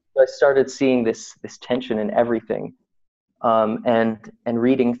 So I started seeing this tension in everything, and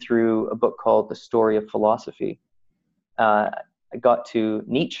reading through a book called The Story of Philosophy. I got to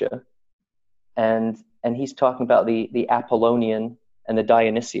Nietzsche, and he's talking about the Apollonian and the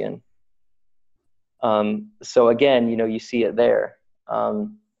Dionysian. So again, you see it there.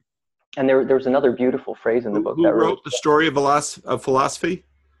 And there's another beautiful phrase in the book. Who wrote The Story of Philosophy?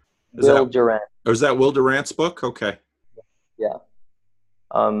 Will Durant. Or is that Will Durant's book? Okay. Yeah.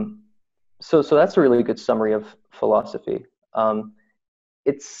 So that's a really good summary of philosophy.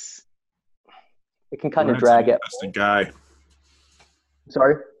 It can kind of drag it. Interesting guy.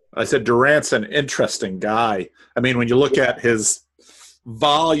 Sorry? I said Durant's an interesting guy. I mean, when you look at his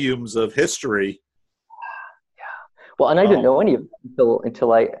volumes of history. Well, and I didn't know any of it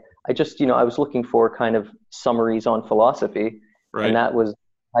until I just, I was looking for kind of summaries on philosophy, right. And that was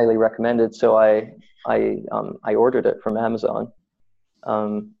highly recommended. So I ordered it from Amazon.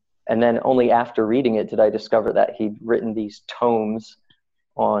 And then only after reading it did I discover that he'd written these tomes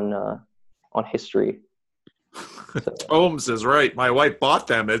on history. So. Tomes is right. My wife bought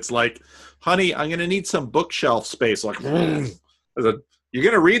them. It's like, honey, I'm going to need some bookshelf space. Like, I said, you're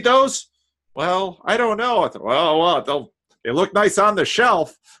going to read those? Well, I don't know. I thought, well, they look nice on the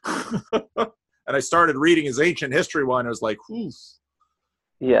shelf. And I started reading his ancient history one. I was like, whew.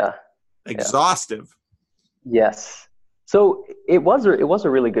 Yeah. Exhaustive. Yeah. Yes. So it was a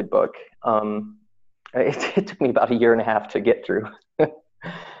really good book. It took me about 1.5 years to get through.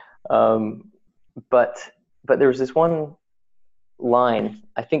 But there was this one line,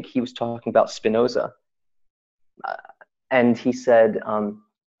 I think he was talking about Spinoza. And he said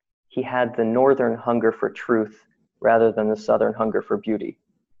he had the northern hunger for truth rather than the southern hunger for beauty.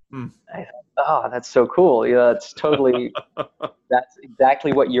 I thought, that's so cool. Yeah, that's totally, that's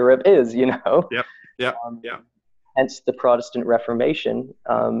exactly what Europe is, Yep. Hence the Protestant Reformation.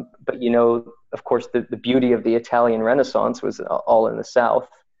 But, of course, the beauty of the Italian Renaissance was all in the South.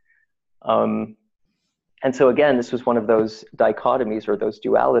 And so, again, this was one of those dichotomies or those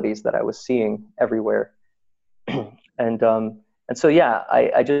dualities that I was seeing everywhere. And so, yeah,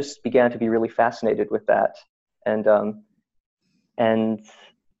 I just began to be really fascinated with that. And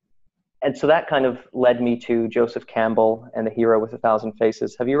so that kind of led me to Joseph Campbell and The Hero with 1,000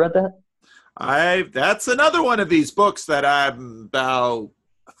 Faces. Have you read that? That's another one of these books that I'm about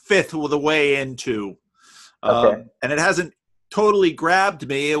a fifth of the way into. Okay. And it hasn't totally grabbed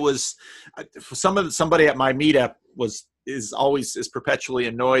me. It was somebody at my meetup is perpetually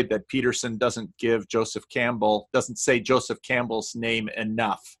annoyed that Peterson doesn't say Joseph Campbell's name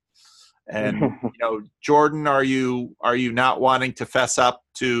enough. And Jordan, are you not wanting to fess up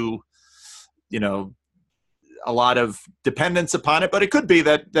to a lot of dependence upon it? But it could be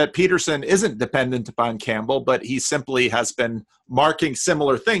that Peterson isn't dependent upon Campbell, but he simply has been marking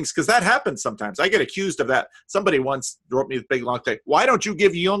similar things, because that happens sometimes. I get accused of that. Somebody once wrote me a big long text, why don't you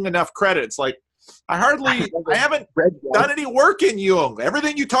give Jung enough credit? It's like, I haven't done any work in Jung.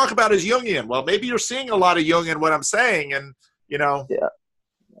 Everything you talk about is Jungian. Well, maybe you're seeing a lot of Jung in what I'm saying, and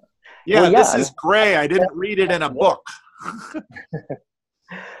this is gray. I didn't read it in a book.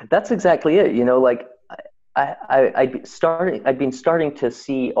 That's exactly it. I'd been starting to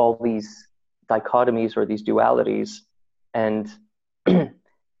see all these dichotomies or these dualities, and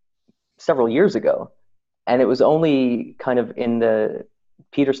several years ago, and it was only kind of in the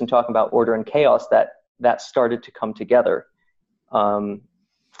Peterson talking about order and chaos that started to come together, and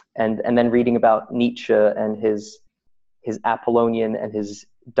then reading about Nietzsche and his Apollonian and his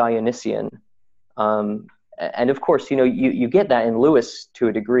Dionysian. And of course, you get that in Lewis to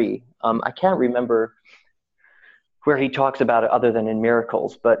a degree. I can't remember where he talks about it other than in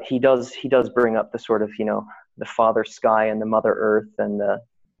Miracles, but he does bring up the sort of, the Father Sky and the Mother Earth and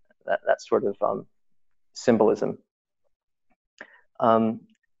that sort of symbolism.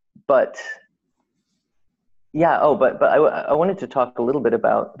 But yeah, but I wanted to talk a little bit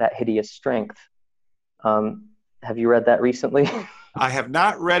about that hideous strength. Have you read that recently? I have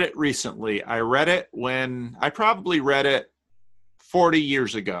not read it recently. I read it when I probably read it 40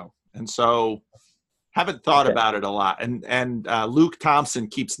 years ago. And so haven't thought Okay. about it a lot. And Luke Thompson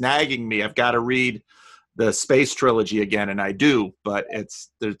keeps nagging me. I've got to read the Space Trilogy again, and I do, but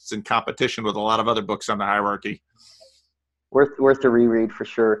it's in competition with a lot of other books on the hierarchy. Worth a reread for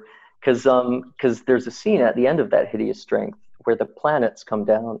sure. Because there's a scene at the end of that hideous strength where the planets come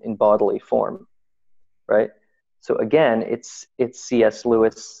down in bodily form, right? So again, it's C.S.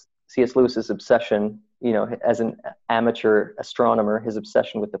 Lewis's obsession, as an amateur astronomer, his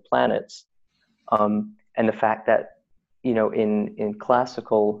obsession with the planets, and the fact that, in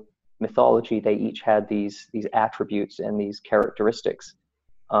classical mythology, they each had these attributes and these characteristics.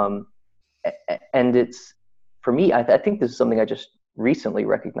 And it's, for me, I think this is something I just recently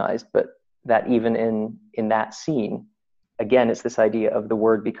recognized, but that even in that scene, again, it's this idea of the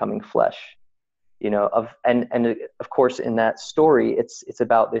Word becoming flesh, and of course in that story, it's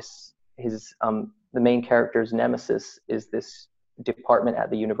about the main character's nemesis is this department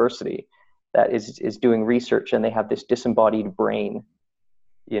at the university that is doing research, and they have this disembodied brain,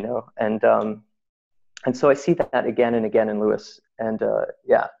 and so I see that again and again in Lewis, and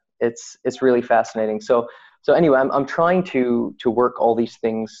yeah, it's really fascinating. So anyway, I'm trying to work all these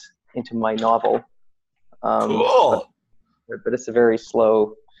things into my novel. Cool. But it's a very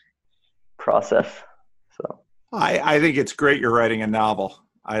slow process. So I think it's great you're writing a novel.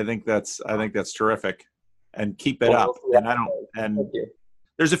 I think that's terrific, and keep it up. And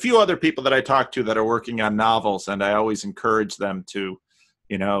there's a few other people that I talk to that are working on novels, and I always encourage them to,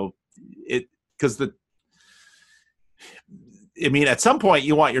 because at some point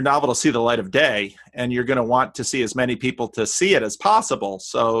you want your novel to see the light of day, and you're going to want to see as many people to see it as possible.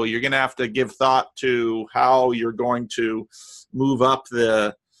 So you're going to have to give thought to how you're going to move up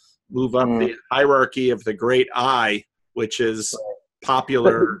the hierarchy of the great I, which is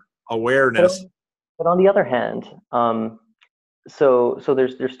popular awareness. But on the other hand, so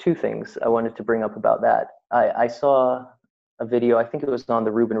there's two things I wanted to bring up about that. I saw a video, I think it was on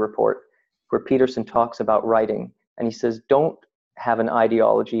the Rubin Report, where Peterson talks about writing, and he says, don't have an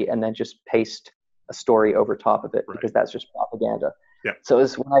ideology and then just paste a story over top of it, right, because that's just propaganda. Yeah. So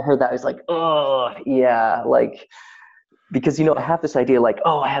when I heard that, I was like, oh yeah, like, because I have this idea like,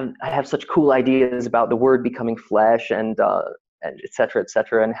 oh, I have such cool ideas about the Word becoming flesh and et cetera,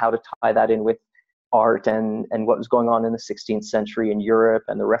 and how to tie that in with art and what was going on in the 16th century in Europe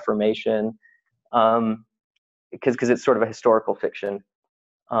and the Reformation, because it's sort of a historical fiction.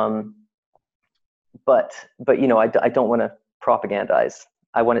 But I don't want to propagandize.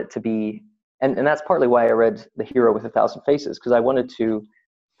 I want it to be, and that's partly why I read The Hero with a Thousand Faces, because I wanted to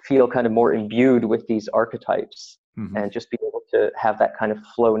feel kind of more imbued with these archetypes, mm-hmm, and just be able to have that kind of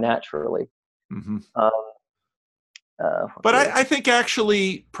flow naturally. Mm-hmm. But I think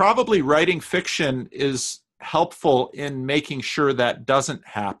actually probably writing fiction is helpful in making sure that doesn't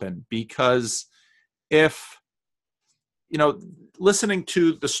happen, because if, listening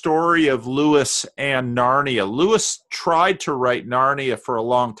to the story of Lewis and Narnia, Lewis tried to write Narnia for a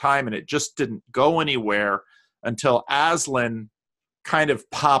long time and it just didn't go anywhere until Aslan kind of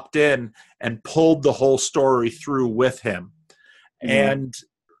popped in and pulled the whole story through with him. Mm-hmm. And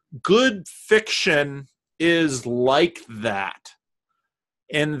good fiction is like that,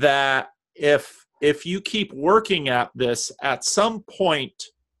 in that if you keep working at this, at some point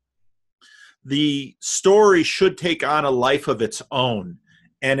the story should take on a life of its own,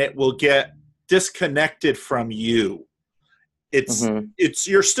 and it will get disconnected from you. It's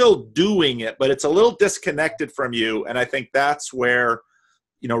you're still doing it, but it's a little disconnected from you, and I think that's where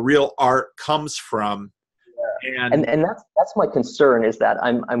real art comes from. Yeah. And that's my concern, is that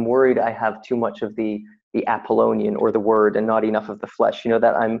I'm worried I have too much of the Apollonian or the Word and not enough of the flesh.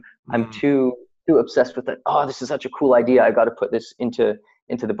 That I'm too obsessed with it. Oh, this is such a cool idea, I got to put this into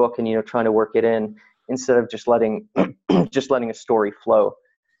the book, and trying to work it in, instead of just letting a story flow.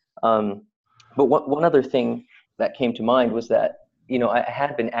 But one other thing that came to mind was that I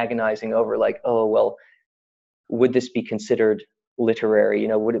had been agonizing over, like, oh well, would this be considered literary?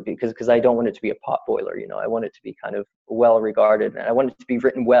 Would it be, because I don't want it to be a potboiler. I want it to be kind of well regarded, and I want it to be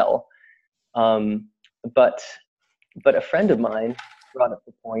written well. But a friend of mine brought up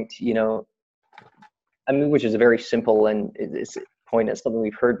the point, which is a very simple and it's point, it's something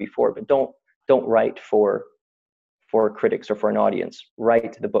we've heard before, but don't write for for critics or for an audience.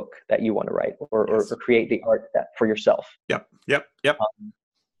 Write the book that you want to write, or create the art that for yourself. Yep.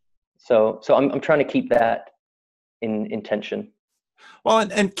 So I'm trying to keep that in intention. Well,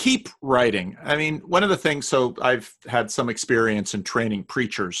 and keep writing. I mean, one of the things, so I've had some experience in training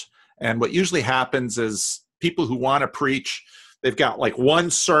preachers, and what usually happens is people who want to preach, they've got like one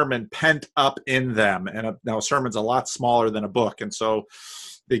sermon pent up in them, and now a sermon's a lot smaller than a book, and so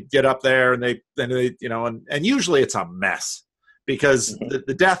they get up there and they and usually it's a mess, because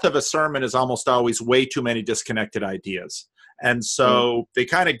the death of a sermon is almost always way too many disconnected ideas. And so they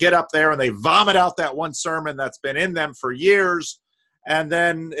kind of get up there and they vomit out that one sermon that's been in them for years. And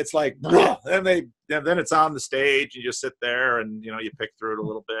then it's like, then it's on the stage, and you just sit there and, you pick through it a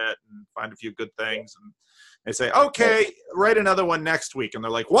little bit and find a few good things. And they say, okay, write another one next week. And they're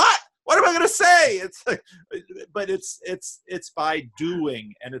like, what am I going to say? It's like, but it's by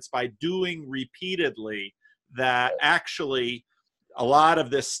doing, and it's by doing repeatedly that actually a lot of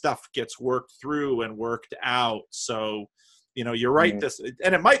this stuff gets worked through and worked out. So, you write this,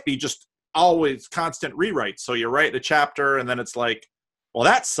 and it might be just always constant rewrites. So you write a chapter and then it's like, well,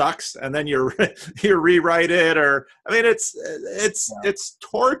 that sucks. And then you rewrite it, or, I mean, it's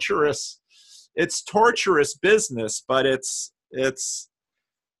torturous. It's torturous business, but it's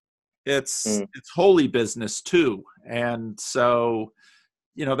holy business too. And so,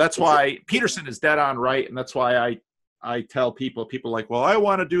 that's why Peterson is dead on right. And that's why I tell people like, well, I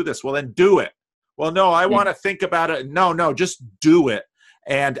want to do this. Well, then do it. Well, no, I want to think about it. No, just do it.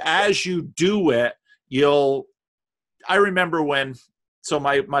 And as you do it, I remember so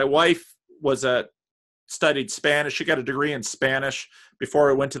my wife studied Spanish. She got a degree in Spanish before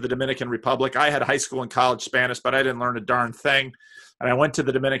I went to the Dominican Republic. I had high school and college Spanish, but I didn't learn a darn thing. And I went to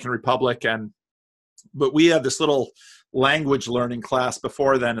the Dominican Republic, but we had this little language learning class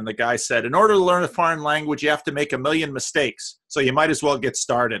before then. And the guy said, in order to learn a foreign language, you have to make 1 million mistakes. So you might as well get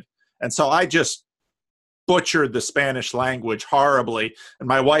started. And so I just butchered the Spanish language horribly. And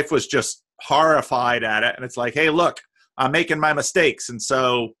my wife was just horrified at it. And it's like, hey, look, I'm making my mistakes. And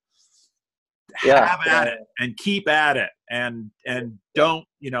so have at it and keep at it, and don't,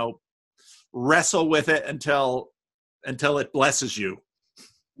 wrestle with it until it blesses you.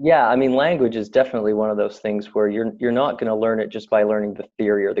 Yeah, I mean, language is definitely one of those things where you're not going to learn it just by learning the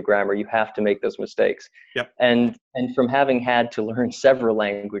theory or the grammar. You have to make those mistakes. Yep. And from having had to learn several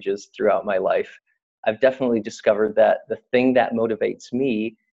languages throughout my life, I've definitely discovered that the thing that motivates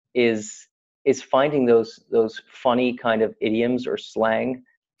me is finding those funny kind of idioms or slang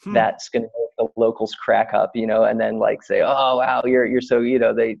that's going to make the locals crack up, and then like say, oh wow, you're so,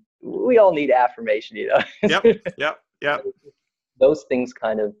 we all need affirmation, Yep. Those things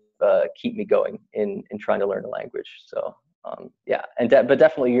kind of keep me going in trying to learn a language. So yeah, but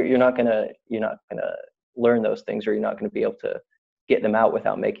definitely you're not gonna learn those things, or you're not gonna be able to get them out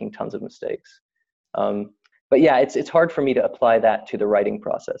without making tons of mistakes. But yeah, it's hard for me to apply that to the writing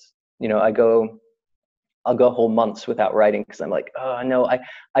process. I'll go whole months without writing because I'm like, oh no,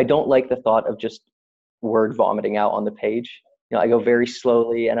 I don't like the thought of just word vomiting out on the page. I go very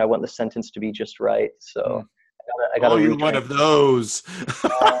slowly, and I want the sentence to be just right. So I gotta you're one of those.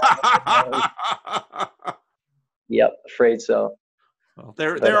 Yep, afraid so. Well,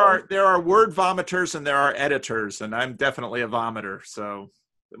 there are word vomiters and there are editors, and I'm definitely a vomiter. So,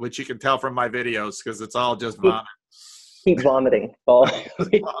 which you can tell from my videos because it's all just vomit. Keep vomiting.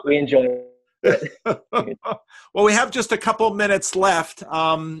 We enjoy it. Well, we have just a couple minutes left.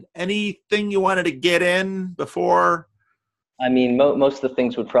 Anything you wanted to get in before? I mean, most of the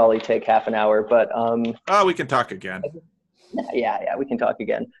things would probably take half an hour, but we can talk again. Yeah, we can talk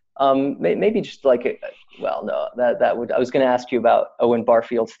again. Maybe just like, no, that would. I was going to ask you about Owen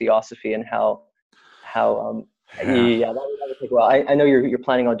Barfield's theosophy and how that would take a while. I know you're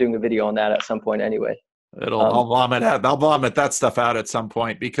planning on doing a video on that at some point anyway. I'll vomit that stuff out at some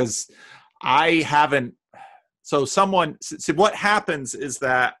point because I haven't. So what happens is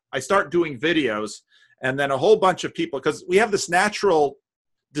that I start doing videos. And then a whole bunch of people, because we have this natural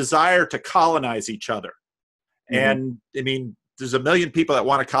desire to colonize each other. Mm-hmm. And I mean, there's 1 million people that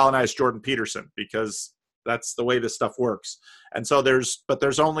want to colonize Jordan Peterson because that's the way this stuff works. And so there's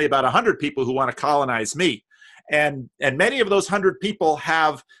only about 100 people who want to colonize me. And many of those 100 people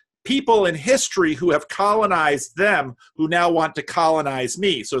have people in history who have colonized them who now want to colonize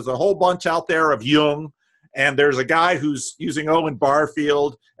me. So there's a whole bunch out there of Jung, and there's a guy who's using Owen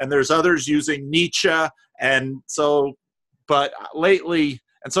Barfield, and there's others using Nietzsche. And so, but lately,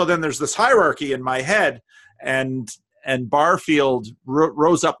 and so then there's this hierarchy in my head, and Barfield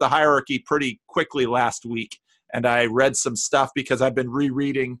rose up the hierarchy pretty quickly last week. And I read some stuff because I've been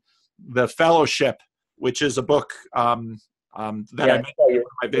rereading The Fellowship which is a book that I mentioned in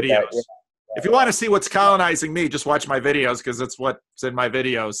my videos. Yeah. If you want to see what's colonizing me, just watch my videos, because it's what's in my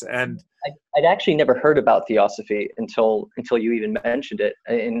videos. And I'd actually never heard about theosophy until you even mentioned it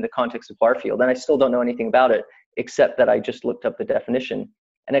in the context of Barfield, and I still don't know anything about it except that I just looked up the definition,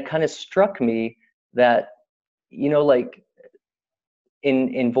 and it kind of struck me that, you know, like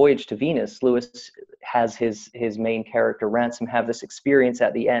in Voyage to Venus, Lewis has his main character Ransom have this experience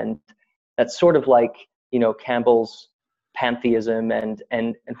at the end that's sort of like, you know, Campbell's pantheism and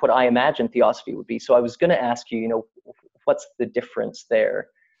what I imagine theosophy would be. So I was going to ask you, you know, what's the difference there?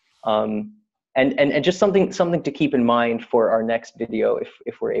 And just something to keep in mind for our next video,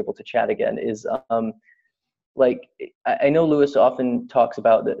 if we're able to chat again, is like, I know Lewis often talks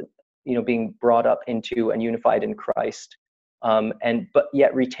about the, you know, being brought up into and unified in Christ, but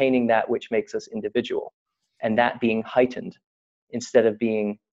yet retaining that which makes us individual, and that being heightened instead of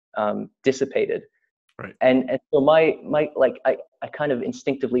being dissipated. Right. And so my like I kind of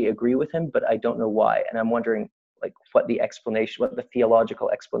instinctively agree with him, but I don't know why, and I'm wondering like what the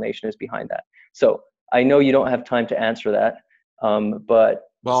theological explanation is behind that. So I know you don't have time to answer that, but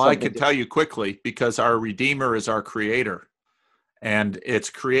well, I can tell you quickly, because our Redeemer is our Creator, and it's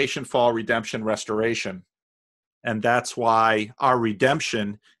creation, fall, redemption, restoration. And that's why our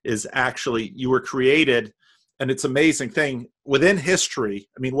redemption is actually, you were created. And it's an amazing thing within history.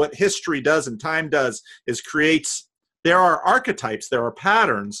 I mean, what history does and time does is there are archetypes, there are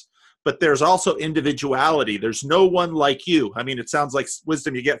patterns, but there's also individuality. There's no one like you. I mean, it sounds like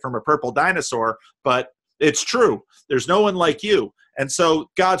wisdom you get from a purple dinosaur, but it's true. There's no one like you. And so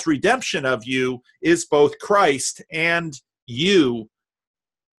God's redemption of you is both Christ and you.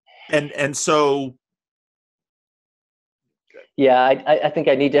 And so. Yeah, I think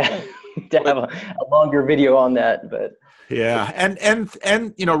I need to have a longer video on that, but yeah,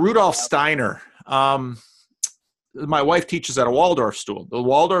 and you know, Rudolf Steiner. My wife teaches at a Waldorf school. The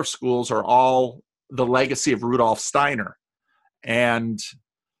Waldorf schools are all the legacy of Rudolf Steiner, and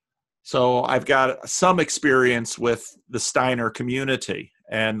so I've got some experience with the Steiner community.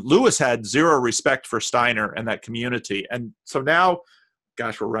 And Lewis had zero respect for Steiner and that community, and so now,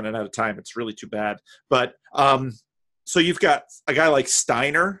 gosh, we're running out of time. It's really too bad, but so you've got a guy like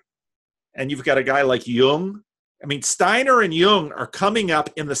Steiner, and you've got a guy like Jung. I mean, Steiner and Jung are coming up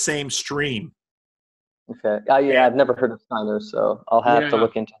in the same stream. Okay. Yeah, I've never heard of Steiner, so I'll have to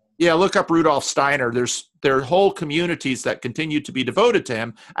look into it. Yeah, look up Rudolf Steiner. There are whole communities that continue to be devoted to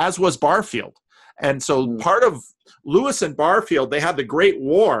him, as was Barfield. And so part of Lewis and Barfield, they had the Great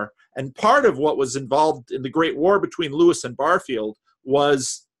War, and part of what was involved in the Great War between Lewis and Barfield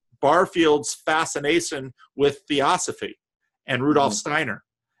was Barfield's fascination with theosophy and Rudolf Steiner.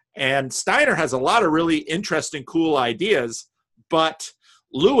 And Steiner has a lot of really interesting, cool ideas, but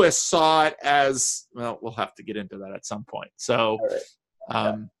Lewis saw it as, well, we'll have to get into that at some point. So,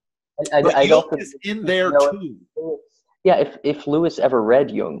 but Jung is in there too. Yeah, if Lewis ever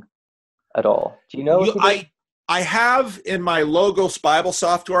read Jung at all, do you know? I have in my Logos Bible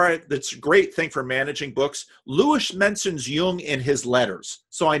software. That's a great thing for managing books. Lewis mentions Jung in his letters,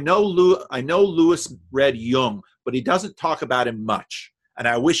 so I know Lewis read Jung, but he doesn't talk about him much, and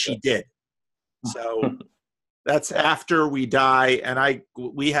I wish he did. So that's after we die, and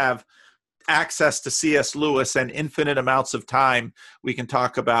we have access to C.S. Lewis and infinite amounts of time. We can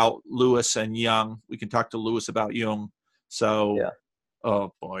talk about Lewis and Jung. We can talk to Lewis about Jung. So. Yeah.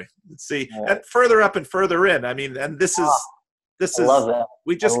 Oh boy! Let's see, and further up and further in. I mean, and this is love that.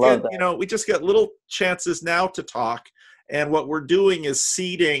 We just get we just get little chances now to talk, and what we're doing is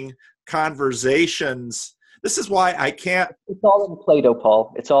seeding conversations. This is why I can't. It's all in Plato,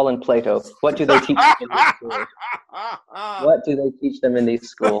 Paul. It's all in Plato. What do they teach them in these schools? What do they teach them in these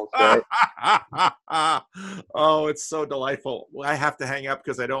schools? Right? Oh, it's so delightful. I have to hang up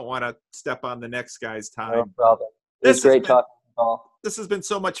because I don't want to step on the next guy's time. No problem. It's great talking. This has been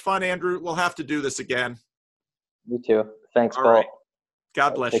so much fun, Andrew. We'll have to do this again. Me too. Thanks, All Paul. right.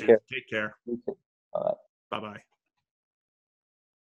 God bless you. Take care. You too.